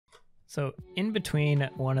So in between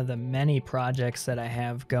one of the many projects that I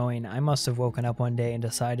have going, I must have woken up one day and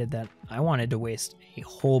decided that I wanted to waste a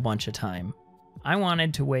whole bunch of time. I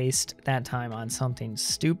wanted to waste that time on something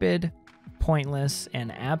stupid, pointless,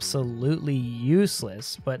 and absolutely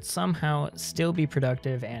useless, but somehow still be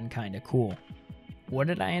productive and kinda cool. What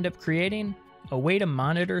did I end up creating? A way to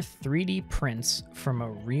monitor 3D prints from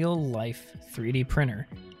a real-life 3D printer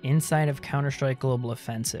inside of Counter-Strike Global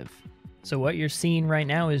Offensive. So what you're seeing right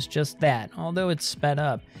now is just that, although it's sped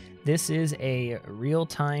up. This is a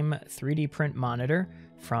real-time 3D print monitor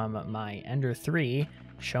from my Ender 3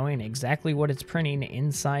 showing exactly what it's printing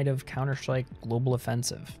inside of Counter-Strike Global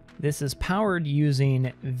Offensive. This is powered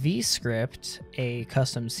using VScript, a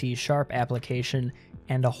custom C# application,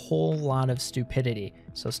 and a whole lot of stupidity,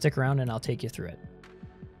 so stick around and I'll take you through it.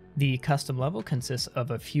 The custom level consists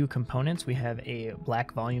of a few components. We have a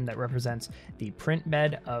black volume that represents the print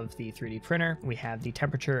bed of the 3D printer. We have the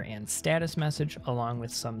temperature and status message along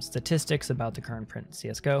with some statistics about the current print in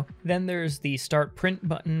CSGO. Then there's the start print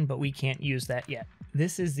button, but we can't use that yet.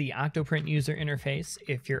 This is the Octoprint user interface.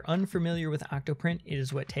 If you're unfamiliar with Octoprint, it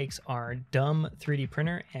is what takes our dumb 3D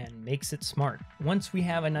printer and makes it smart. Once we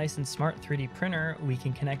have a nice and smart 3D printer, we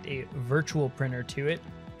can connect a virtual printer to it.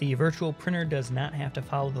 The virtual printer does not have to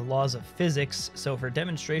follow the laws of physics, so for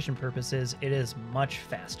demonstration purposes, it is much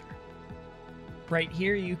faster. Right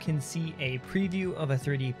here you can see a preview of a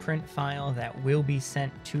 3D print file that will be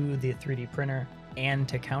sent to the 3D printer and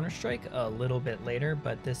to Counter-Strike a little bit later,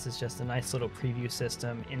 but this is just a nice little preview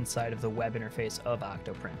system inside of the web interface of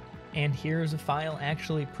Octoprint. And here's a file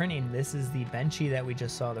actually printing. This is the Benchy that we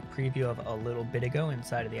just saw the preview of a little bit ago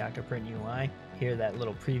inside of the Octoprint UI. Here that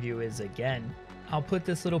little preview is again. I'll put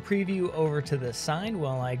this little preview over to the side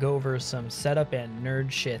while I go over some setup and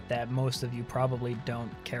nerd shit that most of you probably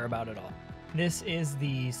don't care about at all. This is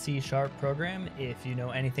the C# program. If you know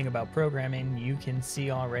anything about programming, you can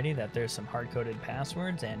see already that there's some hard-coded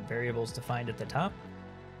passwords and variables defined at the top.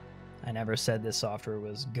 I never said this software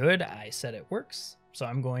was good, I said it works. So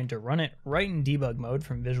I'm going to run it right in debug mode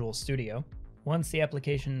from Visual Studio. Once the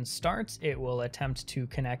application starts, it will attempt to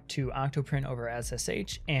connect to Octoprint over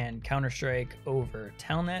SSH and Counter-Strike over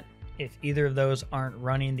Telnet. If either of those aren't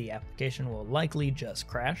running, the application will likely just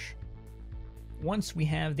crash. Once we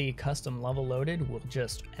have the custom level loaded, we'll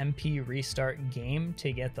just MP restart game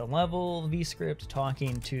to get the level, VScript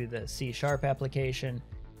talking to the C# application.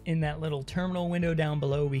 In that little terminal window down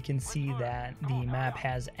below, we can see that the map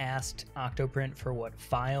has asked Octoprint for what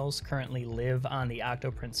files currently live on the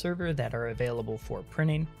Octoprint server that are available for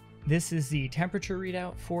printing. This is the temperature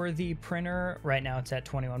readout for the printer. Right now it's at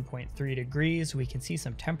 21.3 degrees. We can see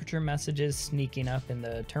some temperature messages sneaking up in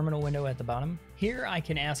the terminal window at the bottom. Here I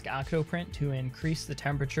can ask Octoprint to increase the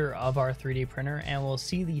temperature of our 3D printer, and we'll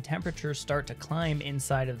see the temperature start to climb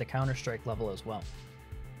inside of the Counter-Strike level as well.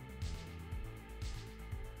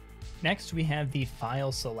 Next, we have the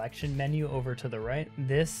file selection menu over to the right.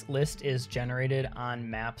 This list is generated on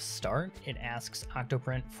map start. It asks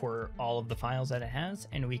Octoprint for all of the files that it has,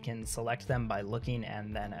 and we can select them by looking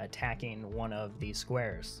and then attacking one of the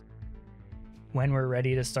squares. When we're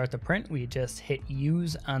ready to start the print, we just hit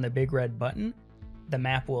use on the big red button. The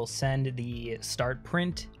map will send the start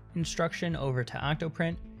print instruction over to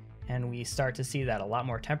Octoprint, and we start to see that a lot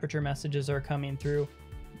more temperature messages are coming through.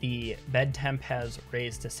 The bed temp has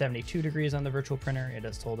raised to 72 degrees on the virtual printer. It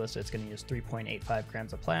has told us it's going to use 3.85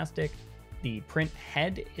 grams of plastic. The print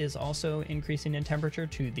head is also increasing in temperature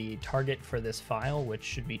to the target for this file, which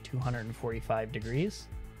should be 245 degrees.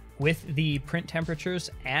 With the print temperatures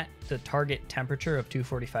at the target temperature of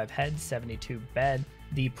 245 head, 72 bed,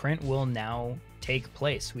 the print will now take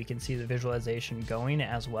place. We can see the visualization going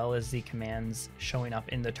as well as the commands showing up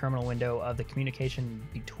in the terminal window of the communication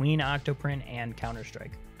between Octoprint and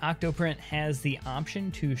Counter-Strike. Octoprint has the option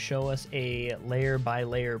to show us a layer by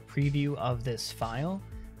layer preview of this file.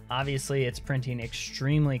 Obviously it's printing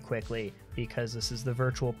extremely quickly because this is the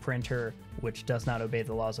virtual printer, which does not obey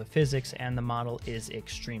the laws of physics, and the model is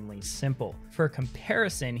extremely simple. For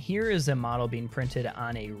comparison, here is a model being printed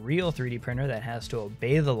on a real 3D printer that has to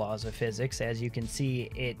obey the laws of physics. As you can see,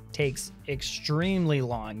 it takes extremely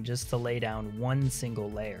long just to lay down one single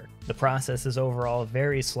layer. The process is overall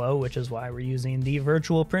very slow, which is why we're using the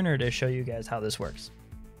virtual printer to show you guys how this works.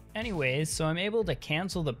 Anyways, so I'm able to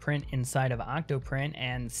cancel the print inside of Octoprint,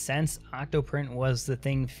 and since Octoprint was the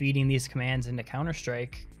thing feeding these commands into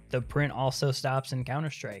Counter-Strike, the print also stops in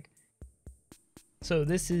Counter-Strike. So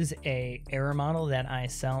this is a error model that I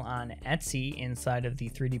sell on Etsy inside of the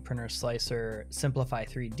 3D printer slicer Simplify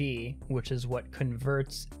 3D, which is what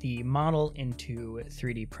converts the model into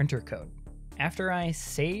 3D printer code. After I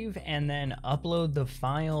save and then upload the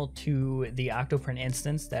file to the Octoprint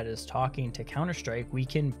instance that is talking to Counter-Strike, we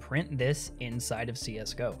can print this inside of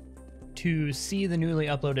CSGO. To see the newly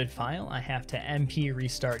uploaded file, I have to np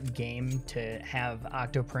restart game to have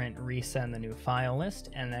Octoprint resend the new file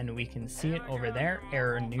list, and then we can see it over there,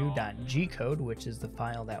 errornew.gcode, which is the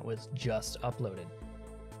file that was just uploaded.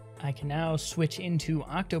 I can now switch into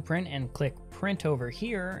Octoprint and click print over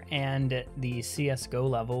here, and the CSGO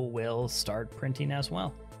level will start printing as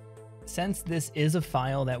well. Since this is a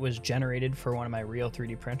file that was generated for one of my real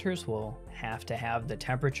 3D printers, we'll have to have the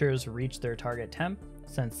temperatures reach their target temp.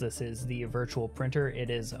 Since this is the virtual printer,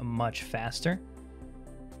 it is much faster.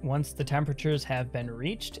 Once the temperatures have been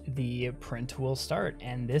reached, the print will start,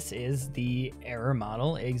 and this is the error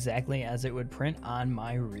model exactly as it would print on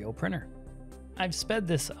my real printer. I've sped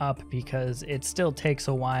this up because it still takes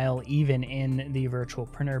a while even in the virtual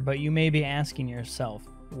printer, but you may be asking yourself,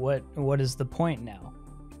 what is the point now?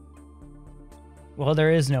 Well,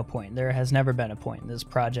 there is no point. There has never been a point. This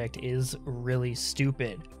project is really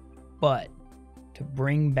stupid. But to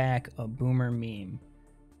bring back a boomer meme,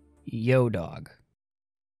 yo dog,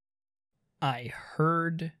 I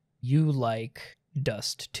heard you like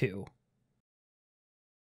Dust 2.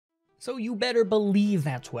 So you better believe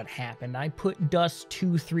that's what happened. I put Dust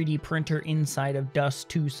 2 3D printer inside of Dust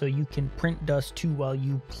 2 so you can print Dust 2 while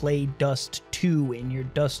you play Dust 2 in your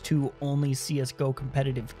Dust 2 only CSGO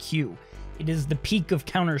competitive queue. It is the peak of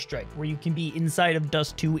Counter-Strike, where you can be inside of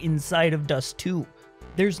Dust 2 inside of Dust 2.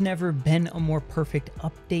 There's never been a more perfect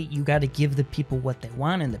update. You gotta give the people what they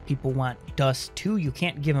want, and the people want Dust 2. You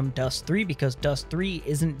can't give them Dust 3 because Dust 3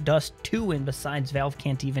 isn't Dust 2, and besides, Valve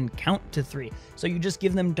can't even count to 3. So you just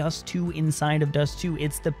give them Dust 2 inside of Dust 2.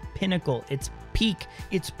 It's the pinnacle, it's peak,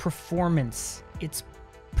 it's performance, it's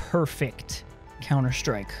perfect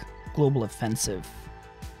Counter-Strike Global Offensive.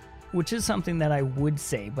 Which is something that I would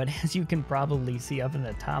say, but as you can probably see up in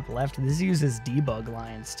the top left, this uses debug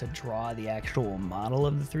lines to draw the actual model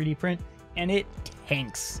of the 3D print, and it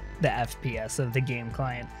tanks the FPS of the game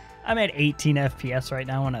client. I'm at 18 FPS right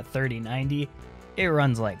now on a 3090. It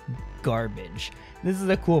runs like garbage. This is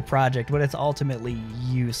a cool project, but it's ultimately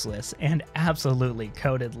useless and absolutely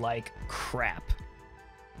coded like crap.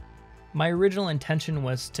 My original intention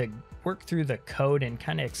was to work through the code and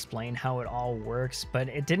kind of explain how it all works, but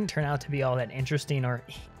it didn't turn out to be all that interesting or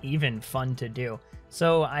even fun to do.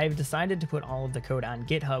 So I've decided to put all of the code on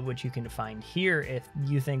GitHub, which you can find here if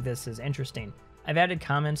you think this is interesting. I've added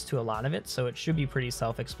comments to a lot of it, so it should be pretty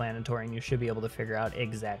self-explanatory and you should be able to figure out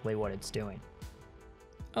exactly what it's doing.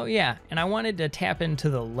 Oh yeah, and I wanted to tap into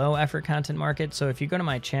the low effort content market, so if you go to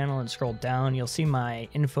my channel and scroll down, you'll see my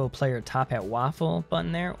Info Player TopHATwaffle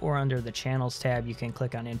button there, or under the Channels tab, you can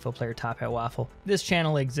click on Info Player TopHATwaffle. This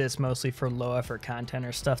channel exists mostly for low effort content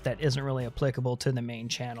or stuff that isn't really applicable to the main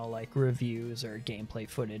channel, like reviews or gameplay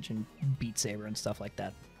footage and Beat Saber and stuff like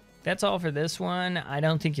that. That's all for this one. I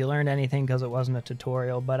don't think you learned anything because it wasn't a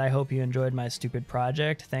tutorial, but I hope you enjoyed my stupid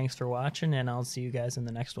project. Thanks for watching, and I'll see you guys in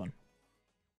the next one.